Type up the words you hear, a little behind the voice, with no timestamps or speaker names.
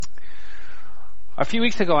A few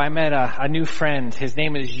weeks ago, I met a new friend. His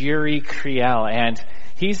name is Yuri Kriel, and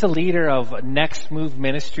he's the leader of Next Move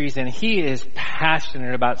Ministries, and he is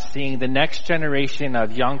passionate about seeing the next generation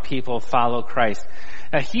of young people follow Christ.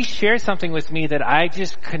 Now, he shared something with me that I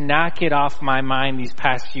just could not get off my mind these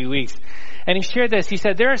past few weeks. And he shared this. He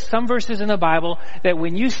said, there are some verses in the Bible that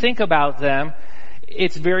when you think about them,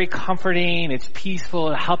 it's very comforting, it's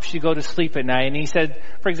peaceful, it helps you go to sleep at night. And he said,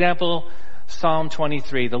 for example, Psalm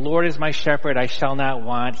 23, the Lord is my shepherd, I shall not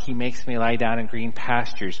want. He makes me lie down in green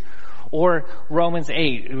pastures. Or Romans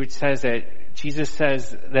 8, which says that Jesus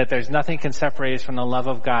says that there's nothing can separate us from the love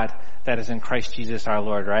of God that is in Christ Jesus our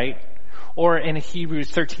Lord, right? Or in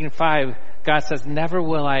Hebrews 13:5, God says, never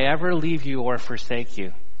will I ever leave you or forsake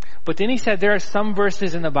you. But then he said there are some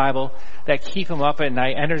verses in the Bible that keep him up at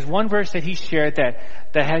night. And there's one verse that he shared that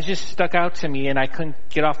has just stuck out to me and I couldn't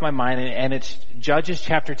get off my mind. And it's Judges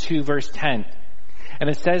chapter 2, verse 10. And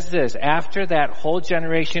it says this, after that whole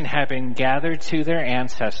generation had been gathered to their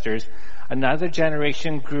ancestors, another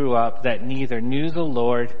generation grew up that neither knew the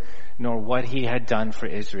Lord nor what he had done for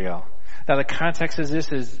Israel. Now the context of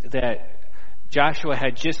this is that Joshua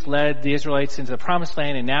had just led the Israelites into the promised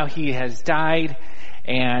land and now he has died.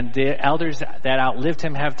 And the elders that outlived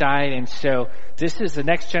him have died. And so this is the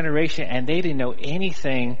next generation. And they didn't know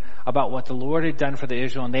anything about what the Lord had done for the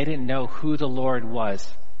Israel. And they didn't know who the Lord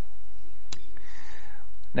was.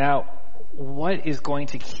 Now, what is going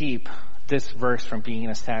to keep this verse from being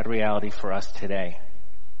a sad reality for us today?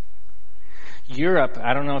 Europe,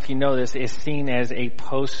 I don't know if you know this, is seen as a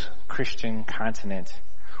post-Christian continent.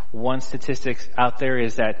 One statistic out there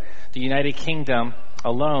is that the United Kingdom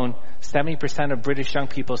alone, 70% of British young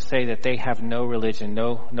people say that they have no religion,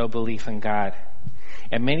 no belief in God.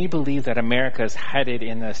 And many believe that America is headed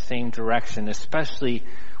in the same direction, especially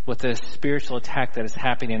with the spiritual attack that is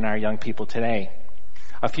happening in our young people today.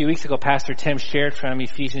 A few weeks ago, Pastor Tim shared from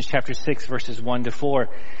Ephesians chapter 6, verses 1-4,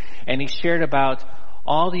 and he shared about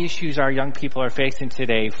all the issues our young people are facing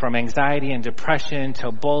today, from anxiety and depression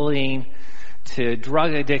to bullying to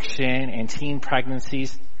drug addiction and teen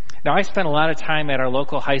pregnancies. Now, I spent a lot of time at our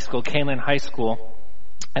local high school, Kaneland High School,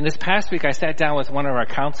 and this past week I sat down with one of our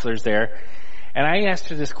counselors there, and I asked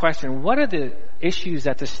her this question, what are the issues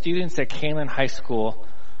that the students at Kaneland High School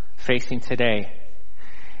facing today?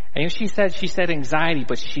 And she said anxiety,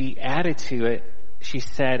 but she added to it, she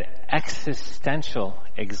said existential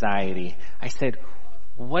anxiety. I said,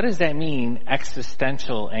 what does that mean,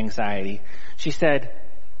 existential anxiety? She said,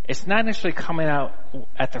 it's not necessarily coming out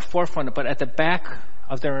at the forefront, but at the back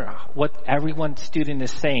of what everyone student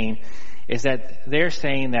is saying is that they're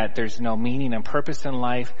saying that there's no meaning and purpose in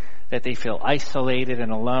life, that they feel isolated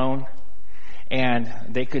and alone, and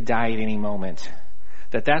they could die at any moment.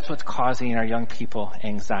 That's what's causing our young people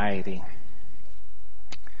anxiety.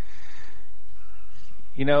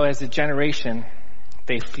 You know, as a generation,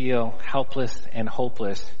 they feel helpless and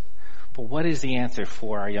hopeless. But what is the answer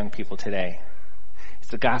for our young people today? It's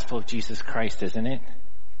the gospel of Jesus Christ, isn't it?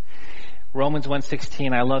 Romans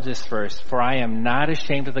 1:16, I love this verse. For I am not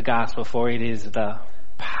ashamed of the gospel, for it is the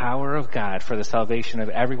power of God for the salvation of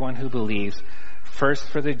everyone who believes, first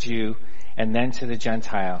for the Jew and then to the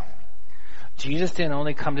Gentile. Jesus didn't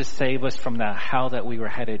only come to save us from the hell that we were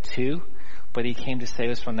headed to, but he came to save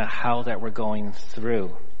us from the hell that we're going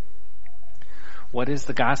through. What is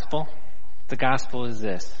the gospel? The gospel is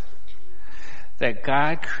this, that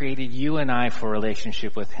God created you and I for a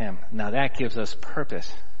relationship with him. Now that gives us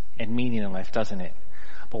purpose and meaning in life, doesn't it?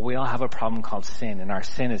 But we all have a problem called sin, and our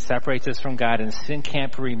sin, it separates us from God, and sin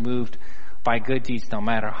can't be removed by good deeds no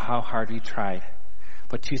matter how hard we tried.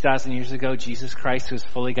 But 2,000 years ago, Jesus Christ, who is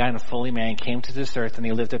fully God and fully man, came to this earth and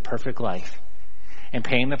he lived a perfect life. And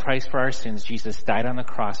paying the price for our sins, Jesus died on the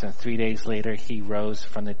cross, and 3 days later he rose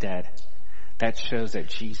from the dead. That shows that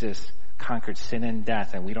Jesus conquered sin and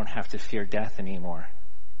death, and we don't have to fear death anymore.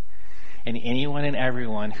 And anyone and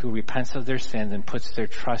everyone who repents of their sins and puts their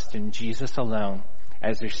trust in Jesus alone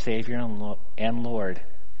as their Savior and Lord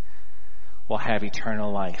will have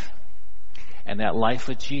eternal life. And that life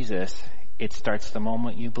with Jesus, it starts the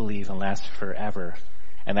moment you believe and lasts forever.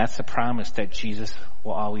 And that's the promise that Jesus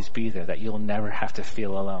will always be there, that you'll never have to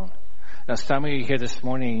feel alone. Now, some of you here this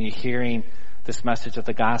morning, and you're hearing this message of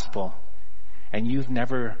the gospel, and you've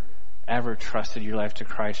never, ever trusted your life to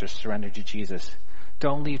Christ or surrendered to Jesus.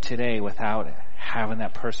 Don't leave today without having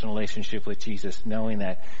that personal relationship with Jesus, knowing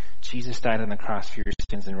that Jesus died on the cross for your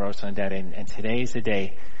sins and rose from the dead. And today is the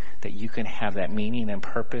day that you can have that meaning and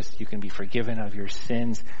purpose. You can be forgiven of your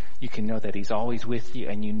sins. You can know that he's always with you,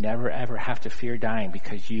 and you never ever have to fear dying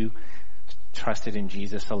because you trusted in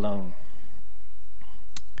Jesus alone.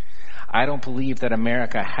 I don't believe that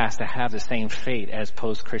America has to have the same fate as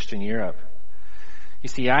post-Christian Europe. You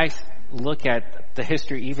see, I look at the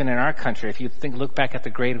history even in our country. If you look back at the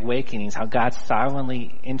Great Awakenings, how God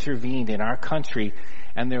sovereignly intervened in our country,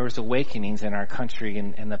 and there was awakenings in our country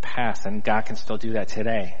in the past, and God can still do that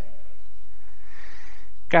today.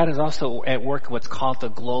 God is also at work in what's called the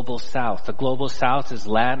Global South. The Global South is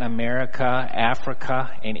Latin America, Africa,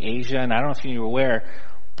 and Asia. And I don't know if you're aware,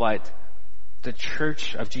 but the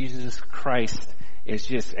Church of Jesus Christ is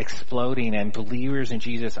just exploding, and believers in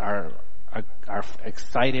Jesus are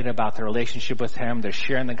excited about their relationship with Him. They're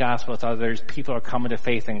sharing the gospel with others. People are coming to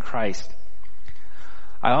faith in Christ.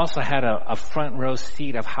 I also had a front row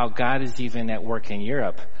seat of how God is even at work in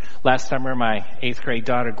Europe. Last summer, my 8th grade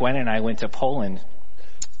daughter Gwen and I went to Poland.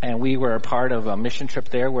 And we were a part of a mission trip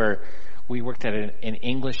there where we worked at an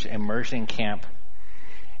English immersion camp.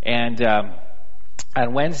 And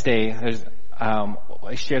on Wednesday,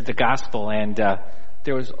 I shared the gospel, and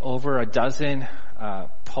there was over a dozen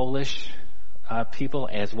Polish people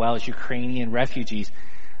as well as Ukrainian refugees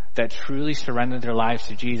that truly surrendered their lives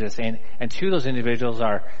to Jesus. And two of those individuals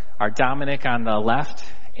are Dominic on the left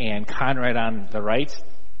and Conrad on the right.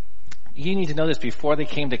 You need to know this: before they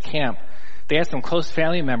came to camp, they had some close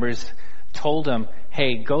family members told them,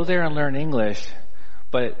 hey, go there and learn English,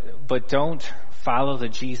 but don't follow the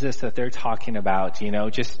Jesus that they're talking about.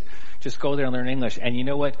 Just go there and learn English. And you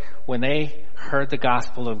know what? When they heard the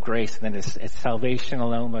gospel of grace, and then it's salvation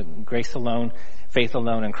alone, but grace alone, faith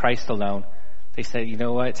alone, and Christ alone, they said, you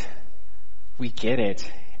know what? We get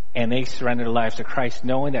it. And they surrendered their lives to Christ,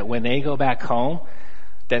 knowing that when they go back home,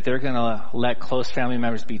 that they're going to let close family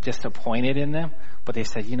members be disappointed in them. But they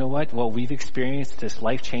said, you know what? Well, we've experienced this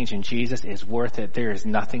life change in Jesus is worth it. There is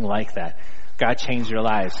nothing like that. God changed their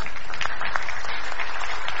lives.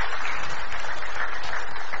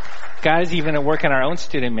 God is even at work in our own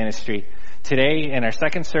student ministry. Today, in our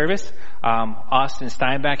second service, Austin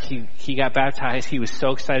Steinbach, he got baptized. He was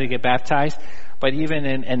so excited to get baptized. But even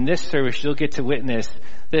in this service, you'll get to witness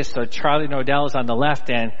this. So Charlie Nordell is on the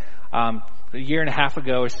left, and a year and a half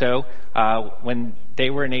ago or so, when they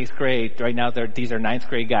were in 8th grade, right now these are 9th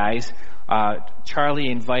grade guys, Charlie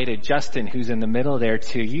invited Justin, who's in the middle there,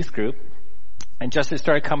 to youth group. And Justin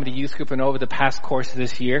started coming to youth group, and over the past course of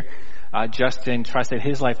this year, Justin trusted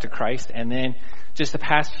his life to Christ. And then just the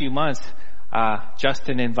past few months,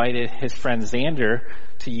 Justin invited his friend Xander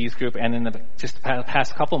to youth group. And in the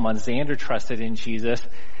past couple months, Xander trusted in Jesus.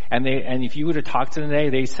 And if you were to talk to them today,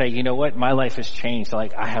 they'd say, you know what? My life has changed.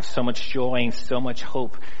 Like, I have so much joy and so much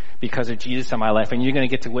hope because of Jesus in my life. And you're going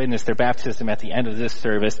to get to witness their baptism at the end of this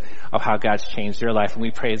service of how God's changed their life. And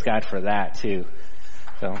we praise God for that too.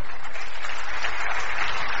 So,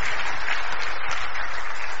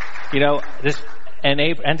 this end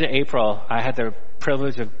of April, I had the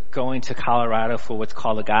privilege of going to Colorado for what's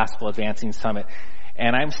called the Gospel Advancing Summit.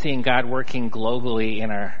 And I'm seeing God working globally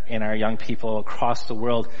in our young people across the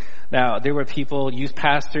world. Now, there were people, youth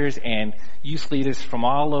pastors and youth leaders from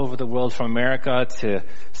all over the world, from America to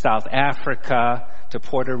South Africa to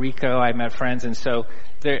Puerto Rico. I met friends, and so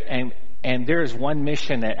there is one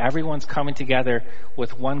mission that everyone's coming together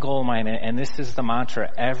with one goal in mind, and this is the mantra: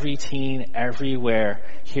 every teen, everywhere,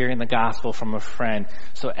 hearing the gospel from a friend.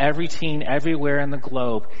 So every teen, everywhere in the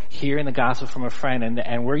globe, hearing the gospel from a friend,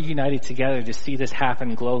 and we're united together to see this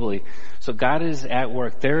happen globally. So God is at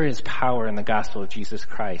work. There is power in the gospel of Jesus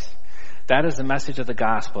Christ. That is the message of the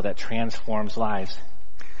gospel that transforms lives.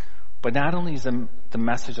 But not only is the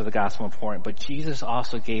message of the gospel important, but Jesus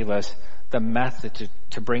also gave us the method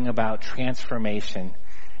to bring about transformation,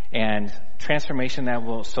 and transformation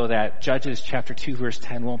so that Judges chapter 2 verse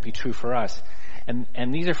 10 won't be true for us.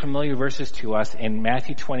 And these are familiar verses to us. In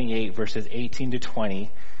Matthew 28 verses 18 to 20,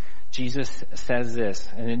 Jesus says this: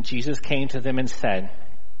 and then Jesus came to them and said,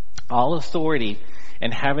 all authority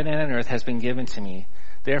in heaven and on earth has been given to me.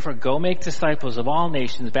 Therefore go make disciples of all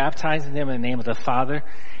nations, baptizing them in the name of the Father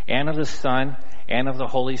and of the Son and of the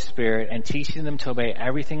Holy Spirit, and teaching them to obey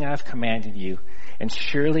everything I have commanded you. And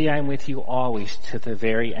surely I am with you always to the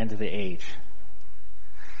very end of the age.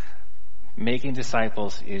 Making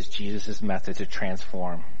disciples is Jesus' method to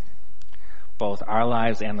transform both our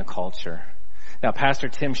lives and the culture. Now, Pastor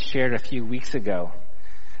Tim shared a few weeks ago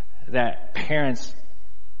that parents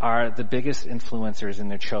are the biggest influencers in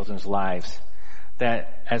their children's lives.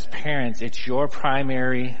 That as parents, it's your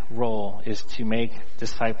primary role is to make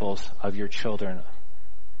disciples of your children.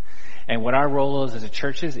 And what our role is as a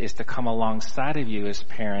church is to come alongside of you as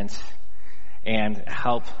parents and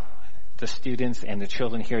help the students and the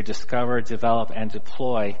children here discover, develop, and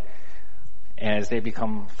deploy as they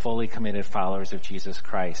become fully committed followers of Jesus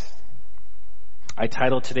Christ. I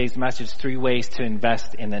titled today's message, 3 Ways to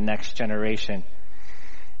Invest in the Next Generation.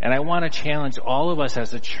 And I want to challenge all of us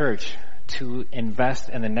as a church to invest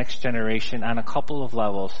in the next generation on a couple of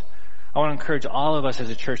levels. I want to encourage all of us as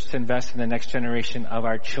a church to invest in the next generation of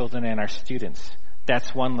our children and our students.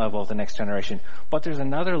 That's one level of the next generation. But there's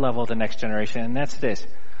another level of the next generation, and that's this.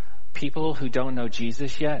 People who don't know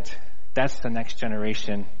Jesus yet, that's the next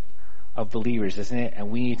generation of believers, isn't it?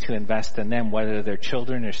 And we need to invest in them, whether they're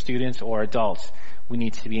children or students or adults. We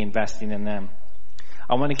need to be investing in them.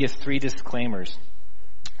 I want to give 3 disclaimers.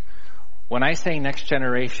 When I say next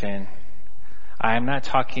generation, I'm not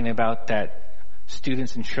talking about that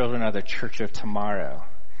students and children are the church of tomorrow.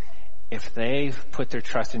 If they've put their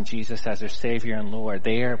trust in Jesus as their Savior and Lord,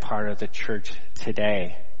 they are part of the church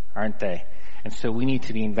today, aren't they? And so we need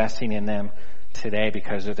to be investing in them today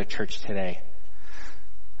because they're the church today.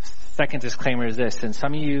 Second disclaimer is this, and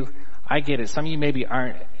some of you, I get it, some of you maybe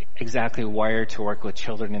aren't exactly wired to work with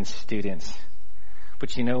children and students.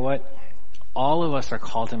 But you know what? All of us are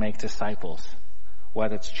called to make disciples,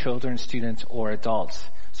 whether it's children, students, or adults.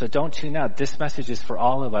 So don't tune out. This message is for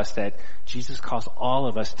all of us, that Jesus calls all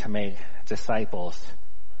of us to make disciples.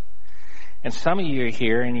 And some of you are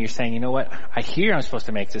here and you're saying, you know what? I hear I'm supposed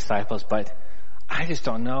to make disciples, but I just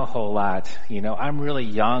don't know a whole lot. You know, I'm really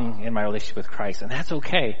young in my relationship with Christ, and that's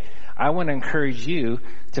okay. I want to encourage you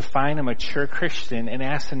to find a mature Christian and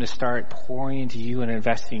ask them to start pouring into you and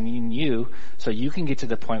investing in you so you can get to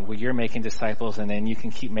the point where you're making disciples, and then you can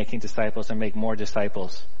keep making disciples and make more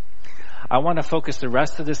disciples. I want to focus the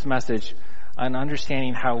rest of this message on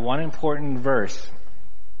understanding how one important verse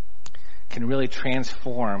can really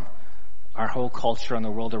transform our whole culture and the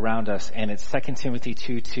world around us, and it's 2 Timothy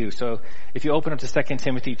 2:2. So if you open up to 2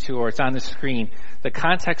 Timothy 2, or it's on the screen, the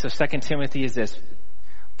context of 2 Timothy is this.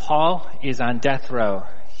 Paul is on death row.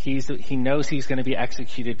 He knows he's going to be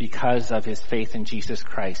executed because of his faith in Jesus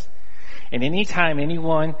Christ. And anytime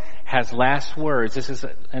anyone has last words, this is,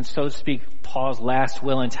 and so to speak, Paul's last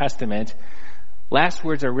will and testament, last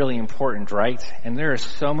words are really important, right? And there are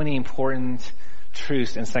so many important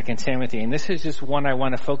truths in 2 Timothy. And this is just one I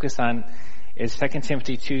want to focus on, is 2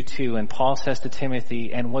 Timothy 2:2. And Paul says to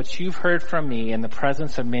Timothy, "And what you've heard from me in the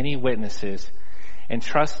presence of many witnesses,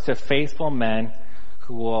 entrust to faithful men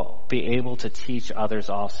who will be able to teach others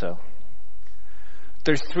also."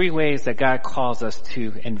 There's 3 ways that God calls us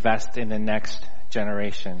to invest in the next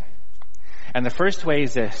generation. And the first way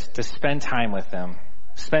is this, to spend time with them.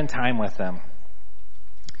 Spend time with them.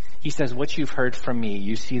 He says, what you've heard from me.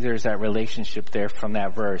 You see there's that relationship there from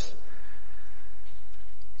that verse.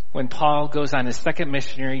 When Paul goes on his second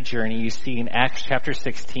missionary journey, you see in Acts chapter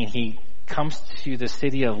 16, he comes to the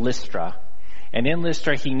city of Lystra. And in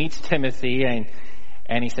Lystra, he meets Timothy,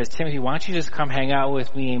 and he says, Timothy, why don't you just come hang out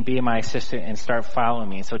with me and be my assistant and start following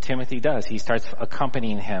me? And so Timothy does. He starts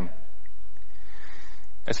accompanying him.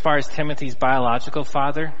 As far as Timothy's biological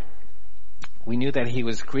father, we knew that he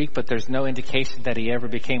was Greek, but there's no indication that he ever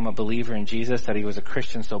became a believer in Jesus, that he was a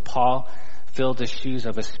Christian. So Paul filled the shoes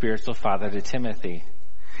of a spiritual father to Timothy.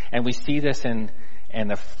 And we see this in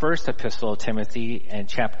the first epistle of Timothy in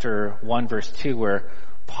chapter 1, verse 2, where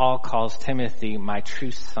Paul calls Timothy my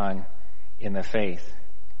true son in the faith.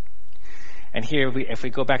 And here, if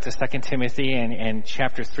we go back to 2 Timothy and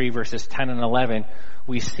chapter 3, verses 10 and 11,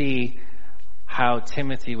 we see how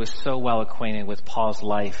Timothy was so well acquainted with Paul's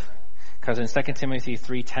life. Because in 2 Timothy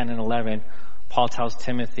 3, 10 and 11, Paul tells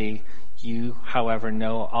Timothy, you, however,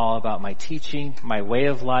 know all about my teaching, my way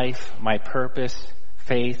of life, my purpose,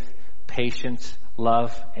 faith, patience,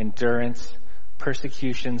 love, endurance,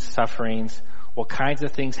 persecutions, sufferings, what kinds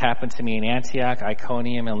of things happened to me in Antioch,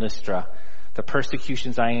 Iconium, and Lystra. The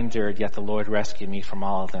persecutions I endured, yet the Lord rescued me from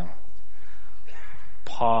all of them.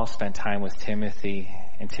 Paul spent time with Timothy,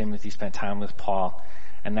 and Timothy spent time with Paul,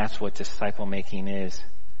 and that's what disciple making is.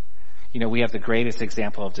 You know, we have the greatest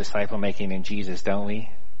example of disciple making in Jesus, don't we?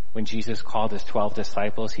 When Jesus called his 12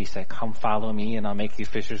 disciples, he said, come follow me and I'll make you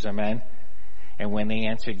fishers of men. And when they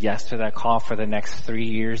answered yes to that call, for the next 3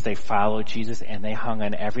 years, they followed Jesus and they hung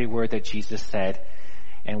on every word that Jesus said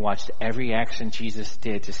and watched every action Jesus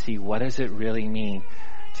did to see what does it really mean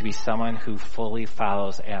to be someone who fully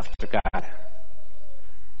follows after God.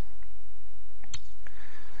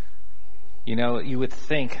 You know, you would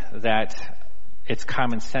think that it's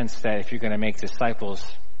common sense that if you're going to make disciples,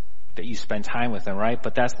 that you spend time with them, right?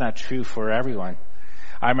 But that's not true for everyone.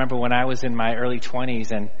 I remember when I was in my early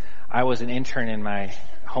 20s and I was an intern in my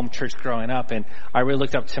home church growing up, and I really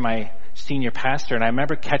looked up to my senior pastor, and I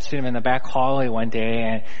remember catching him in the back hallway one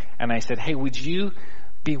day, and I said, hey, would you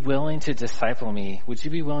be willing to disciple me? Would you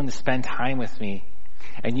be willing to spend time with me?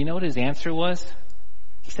 And you know what his answer was?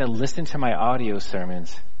 He said, listen to my audio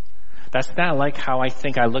sermons. That's not like how I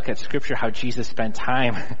think I look at Scripture, how Jesus spent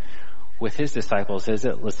time with his disciples, is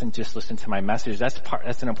it? Just listen to my message.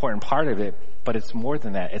 That's an important part of it, but it's more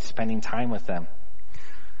than that. It's spending time with them.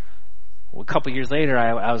 Well, a couple years later,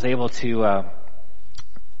 I was able to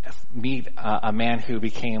meet a man who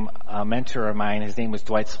became a mentor of mine. His name was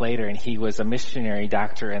Dwight Slater, and he was a missionary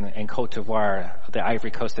doctor in Cote d'Ivoire, the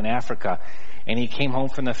Ivory Coast in Africa. And he came home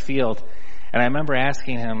from the field, and I remember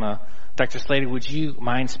asking him, Dr. Slater, would you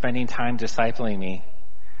mind spending time discipling me?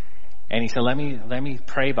 And he said, let me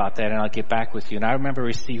pray about that, and I'll get back with you. And I remember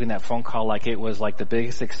receiving that phone call like it was like the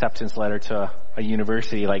biggest acceptance letter to a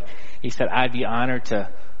university. Like he said, I'd be honored to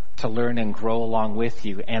learn and grow along with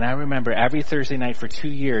you. And I remember every Thursday night for 2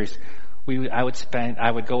 years, I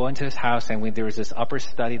would go into his house, and there was this upper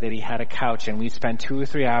study that he had a couch, and we'd spend 2 or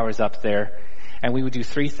 3 hours up there, and we would do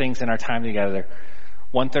 3 things in our time together.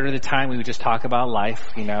 1/3 of the time we would just talk about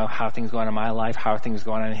life, how things going in my life, how things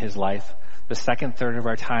going on in his life. The second third of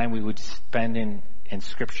our time we would spend in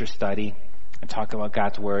scripture study and talk about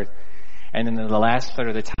God's word. And then the last third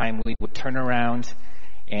of the time we would turn around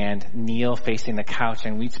and kneel facing the couch,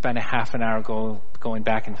 and we'd spend a half an hour going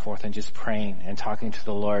back and forth and just praying and talking to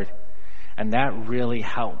the Lord. And that really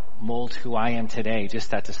helped mold who I am today,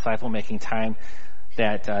 just that disciple-making time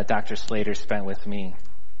that Dr. Slater spent with me.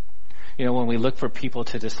 When we look for people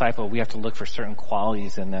to disciple, we have to look for certain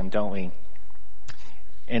qualities in them, don't we?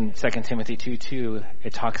 In 2 Timothy 2:2,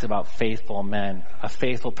 it talks about faithful men. A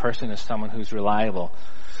faithful person is someone who's reliable.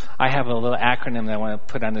 I have a little acronym that I want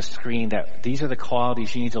to put on the screen that these are the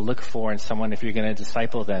qualities you need to look for in someone if you're going to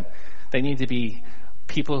disciple them. They need to be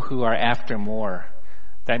people who are after more.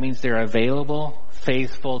 That means they're available,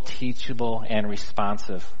 faithful, teachable, and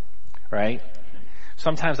responsive, right?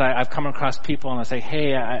 Sometimes I've come across people and I say,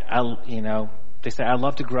 hey, they say, I'd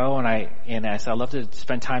love to grow, and I say, I'd love to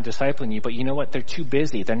spend time discipling you, but you know what? They're too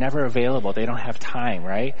busy. They're never available. They don't have time,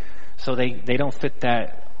 right? So they don't fit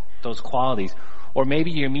those qualities. Or maybe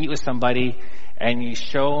you meet with somebody and you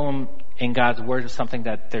show them in God's word something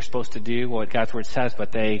that they're supposed to do, what God's word says,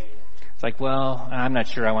 but it's like, well, I'm not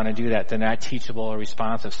sure I want to do that. They're not teachable or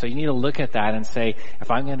responsive. So you need to look at that and say, if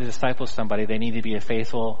I'm going to disciple somebody, they need to be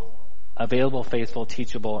available, faithful,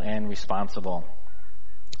 teachable, and responsible.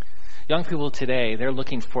 Young people today, they're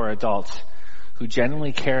looking for adults who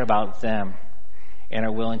genuinely care about them and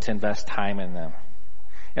are willing to invest time in them.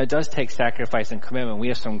 It does take sacrifice and commitment. We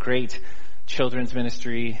have some great children's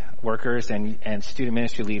ministry workers and student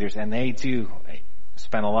ministry leaders, and they do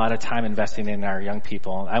spend a lot of time investing in our young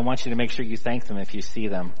people. I want you to make sure you thank them if you see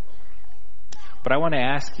them. But I want to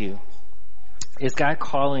ask you, is God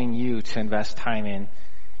calling you to invest time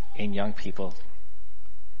in young people?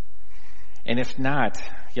 And if not,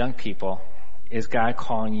 young people, is God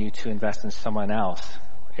calling you to invest in someone else,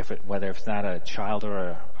 whether it's not a child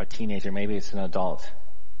or a teenager, maybe it's an adult?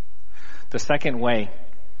 The second way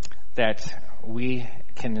that we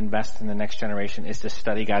can invest in the next generation is to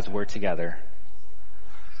study God's word together.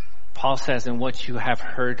 Paul says, in what you have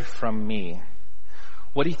heard from me.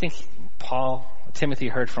 What do you think Timothy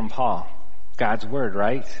heard from Paul? God's word,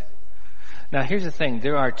 right? Now here's the thing.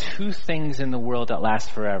 There are 2 things in the world that last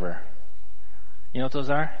forever. You know what those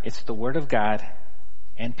are? It's the word of God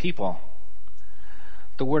and people.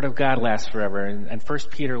 The word of God lasts forever. In 1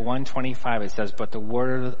 Peter 1:25 it says, but the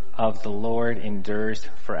word of the Lord endures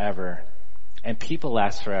forever. And people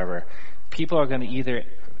last forever. People are going to either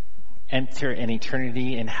enter an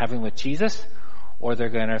eternity in heaven with Jesus, or they're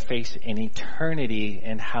going to face an eternity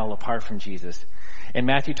in hell apart from Jesus. In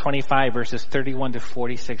Matthew 25, verses 31 to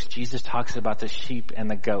 46, Jesus talks about the sheep and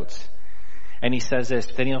the goats. And he says this,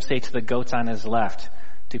 then he'll say to the goats on his left,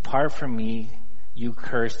 depart from me, you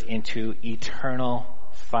cursed, into eternal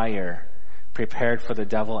fire, prepared for the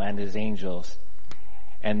devil and his angels.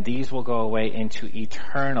 And these will go away into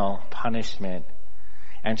eternal punishment.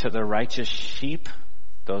 And to the righteous sheep,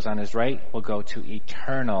 those on his right, will go to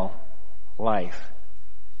eternal life.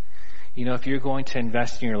 If you're going to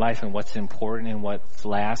invest in your life in what's important and what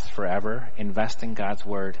lasts forever, invest in God's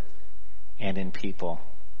word and in people.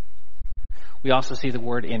 We also see the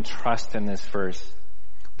word entrust in this verse.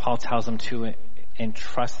 Paul tells them to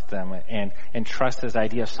entrust them, and entrust is the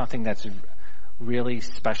idea of something that's really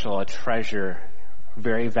special, a treasure,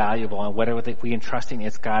 very valuable, and whatever we entrusting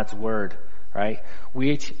is God's word, right?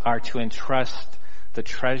 We are to entrust the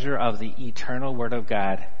treasure of the eternal word of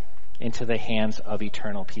God into the hands of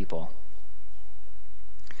eternal people.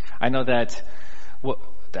 I know that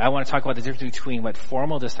I want to talk about the difference between what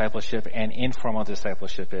formal discipleship and informal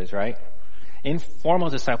discipleship is, right? Informal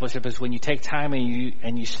discipleship is when you take time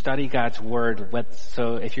and you study God's word.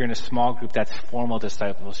 So if you're in a small group, that's formal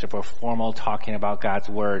discipleship or formal talking about God's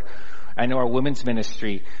word. I know our women's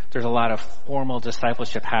ministry, there's a lot of formal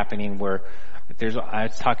discipleship happening where I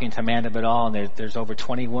was talking to Amanda Badal, and there's over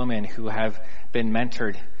 20 women who have been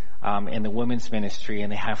mentored in the women's ministry,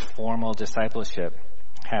 and they have formal discipleship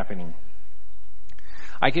happening.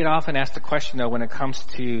 I get often asked the question, though, when it comes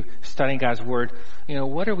to studying God's word,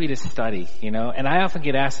 what are we to study? And I often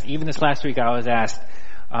get asked, even this last week I was asked,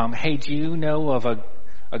 hey, do you know of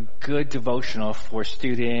a good devotional for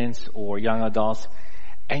students or young adults?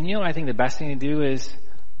 And I think the best thing to do is,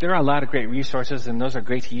 there are a lot of great resources and those are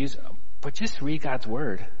great to use, but just read God's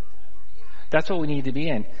word. That's what we need to be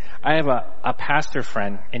in. I have a pastor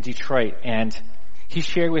friend in Detroit, and he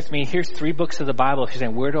shared with me, here's 3 books of the Bible. He's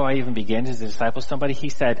saying, where do I even begin to disciple somebody? He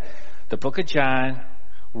said, the book of John,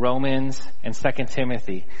 Romans, and 2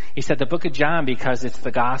 Timothy. He said the book of John because it's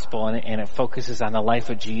the gospel and it focuses on the life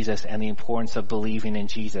of Jesus and the importance of believing in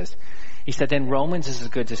Jesus. He said then Romans is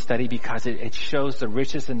good to study because it shows the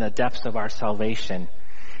riches and the depths of our salvation.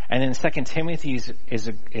 And then 2 Timothy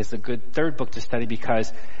is a good third book to study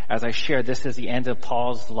because, as I shared, this is the end of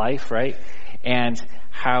Paul's life, right? And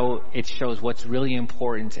how it shows what's really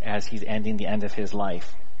important as he's ending the end of his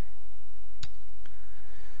life.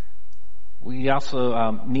 We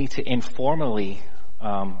also need to informally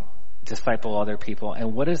disciple other people.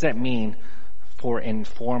 And what does that mean for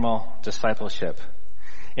informal discipleship?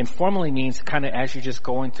 Informally means kind of as you're just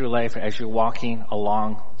going through life, as you're walking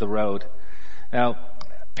along the road. Now,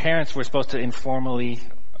 parents, we're supposed to informally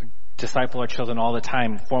disciple our children all the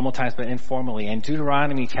time, formal times, but informally. And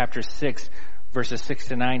Deuteronomy chapter 6, verses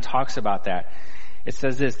 6-9 talks about that. It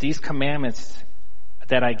says this, these commandments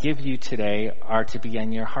that I give you today are to be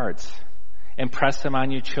in your hearts. Impress them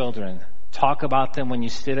on your children. Talk about them when you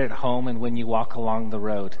sit at home and when you walk along the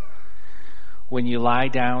road. When you lie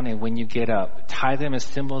down and when you get up. Tie them as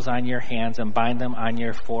symbols on your hands and bind them on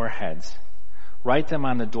your foreheads. Write them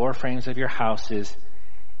on the door frames of your houses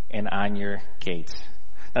and on your gates.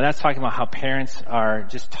 Now that's talking about how parents are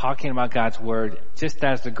just talking about God's word just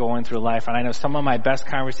as they're going through life. And I know some of my best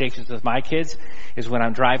conversations with my kids is when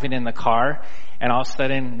I'm driving in the car and all of a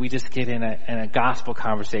sudden we just get in a gospel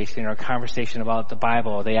conversation or a conversation about the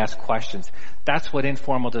Bible, or they ask questions. That's what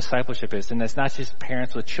informal discipleship is. And it's not just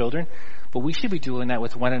parents with children, but we should be doing that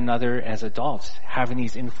with one another as adults, having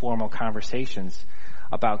these informal conversations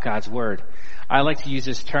about God's word. I like to use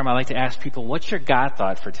this term. I like to ask people, what's your God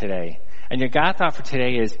thought for today? And your God thought for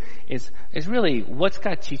today is really, what's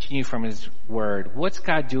God teaching you from his word? What's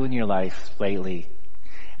God doing in your life lately?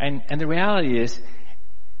 And the reality is,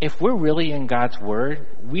 if we're really in God's word,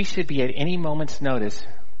 we should be at any moment's notice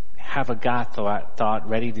have a God thought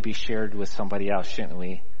ready to be shared with somebody else, shouldn't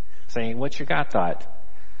we? Saying, what's your God thought?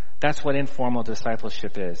 That's what informal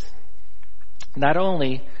discipleship is. Not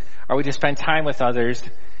only are we to spend time with others,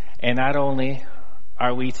 and not only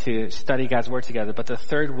are we to study God's word together, but the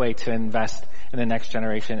third way to invest in the next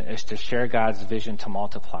generation is to share God's vision to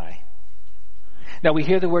multiply. Now we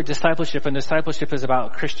hear the word discipleship, and discipleship is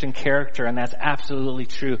about Christian character, and that's absolutely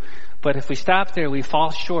true. But if we stop there, we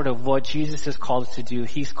fall short of what Jesus has called us to do.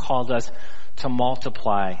 He's called us to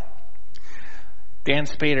multiply. Dan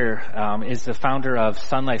Spader is the founder of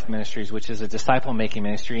Sun Life Ministries, which is a disciple-making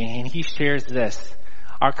ministry, and he shares this.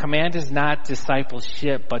 Our command is not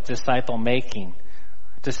discipleship, but disciple-making.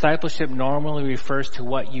 Discipleship normally refers to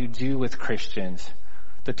what you do with Christians.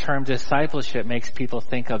 The term discipleship makes people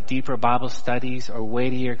think of deeper Bible studies or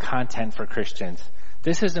weightier content for Christians.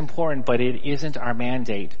 This is important, but it isn't our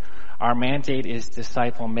mandate. Our mandate is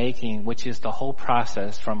disciple-making, which is the whole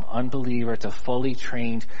process from unbeliever to fully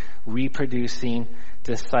trained, reproducing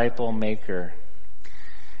disciple-maker.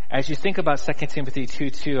 As you think about 2 Timothy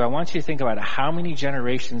 2:2, I want you to think about how many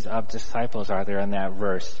generations of disciples are there in that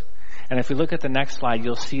verse. And if we look at the next slide,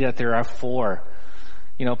 you'll see that there are 4.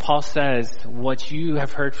 Paul says, what you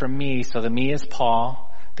have heard from me, so the me is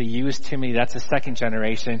Paul, the you is Timothy, that's the second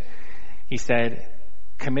generation. He said,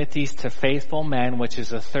 commit these to faithful men, which is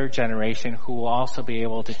the third generation, who will also be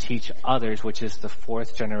able to teach others, which is the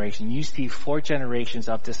fourth generation. You see 4 generations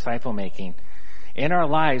of disciple making. In our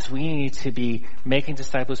lives, we need to be making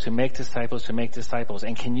disciples who make disciples who make disciples.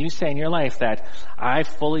 And can you say in your life that I've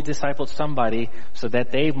fully discipled somebody so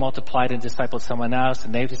that they've multiplied and discipled someone else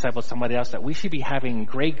and they've discipled somebody else, that we should be having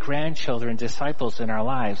great-grandchildren disciples in our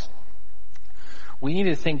lives? We need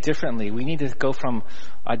to think differently. We need to go from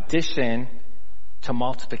addition to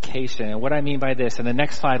multiplication. And what I mean by this, and the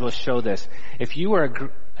next slide will show this. If you are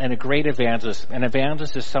a great evangelist, an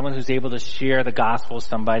evangelist is someone who's able to share the gospel with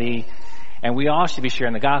somebody, And we all should be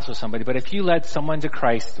sharing the gospel with somebody. But if you led someone to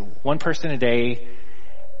Christ, one person a day,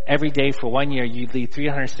 every day for 1 year, you'd lead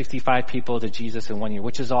 365 people to Jesus in 1 year,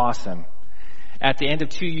 which is awesome. At the end of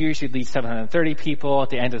 2 years, you'd lead 730 people. At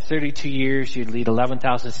the end of 32 years, you'd lead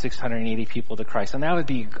 11,680 people to Christ. And that would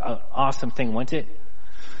be an awesome thing, wouldn't it?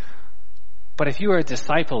 But if you were a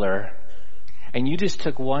discipler and you just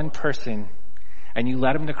took one person and you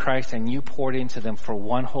led them to Christ and you poured into them for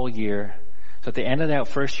 1 whole year, so at the end of that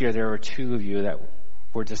first year, there were 2 of you that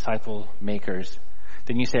were disciple makers.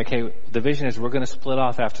 Then you say, okay, the vision is we're going to split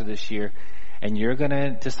off after this year, and you're going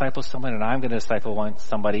to disciple someone, and I'm going to disciple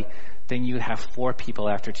somebody. Then you have 4 people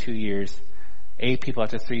after 2 years, 8 people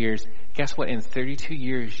after 3 years. Guess what? In 32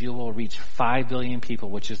 years, you will reach 5 billion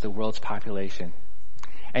people, which is the world's population.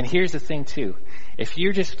 And here's the thing, too. If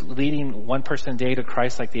you're just leading one person a day to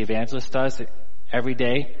Christ like the evangelist does every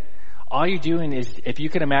day, all you're doing is, if you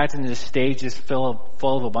can imagine the stage is full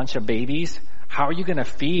of a bunch of babies, how are you going to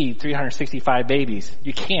feed 365 babies?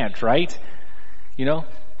 You can't, right? You know,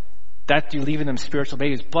 that you're leaving them spiritual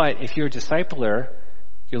babies. But if you're a discipler,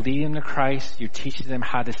 you're leading them to Christ, you're teaching them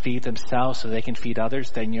how to feed themselves so they can feed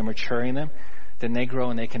others, then you're maturing them, then they grow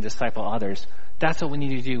and they can disciple others. That's what we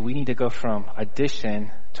need to do. We need to go from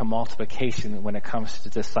addition to multiplication when it comes to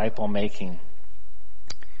disciple making.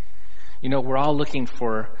 You know, we're all looking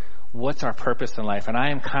for what's our purpose in life? And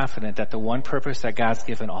I am confident that the one purpose that God's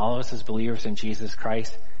given all of us as believers in Jesus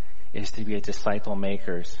Christ is to be a disciple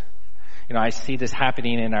makers. You know, I see this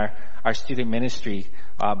happening in our student ministry.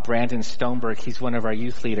 Brandon Stoneberg, he's one of our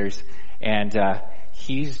youth leaders, and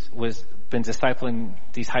he's been discipling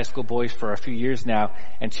these high school boys for a few years now.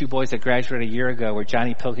 And 2 boys that graduated a year ago were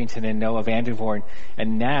Johnny Pilkington and Noah Vandervoorn.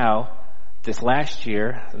 And now, this last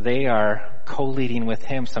year, they are co-leading with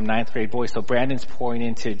him some 9th grade boys. So Brandon's pouring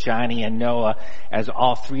into Johnny and Noah as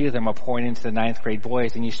all 3 of them are pouring into the 9th grade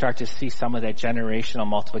boys. And you start to see some of that generational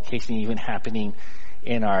multiplication even happening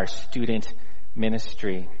in our student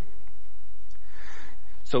ministry.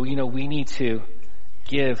 So, you know, we need to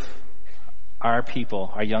give our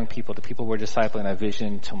people, our young people, the people we're discipling, a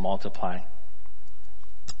vision to multiply.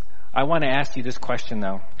 I want to ask you this question,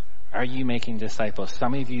 though. Are you making disciples?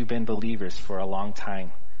 Some of you have been believers for a long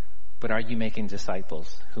time. But are you making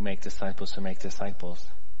disciples who make disciples who make disciples?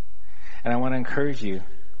 And I want to encourage you.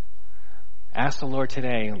 Ask the Lord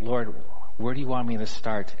today, Lord, where do you want me to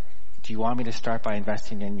start? Do you want me to start by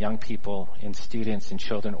investing in young people, in students, in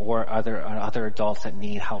children, or other adults that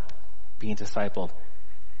need help being discipled?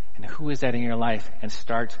 And who is that in your life? And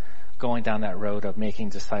start going down that road of making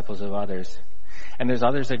disciples of others. And there's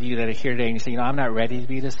others of you that are here today and you say, you know, I'm not ready to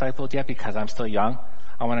be discipled yet because I'm still young.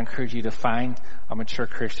 I want to encourage you to find a mature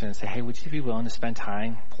Christian and say, hey, would you be willing to spend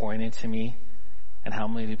time pouring into me and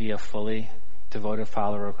help me to be a fully devoted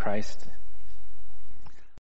follower of Christ?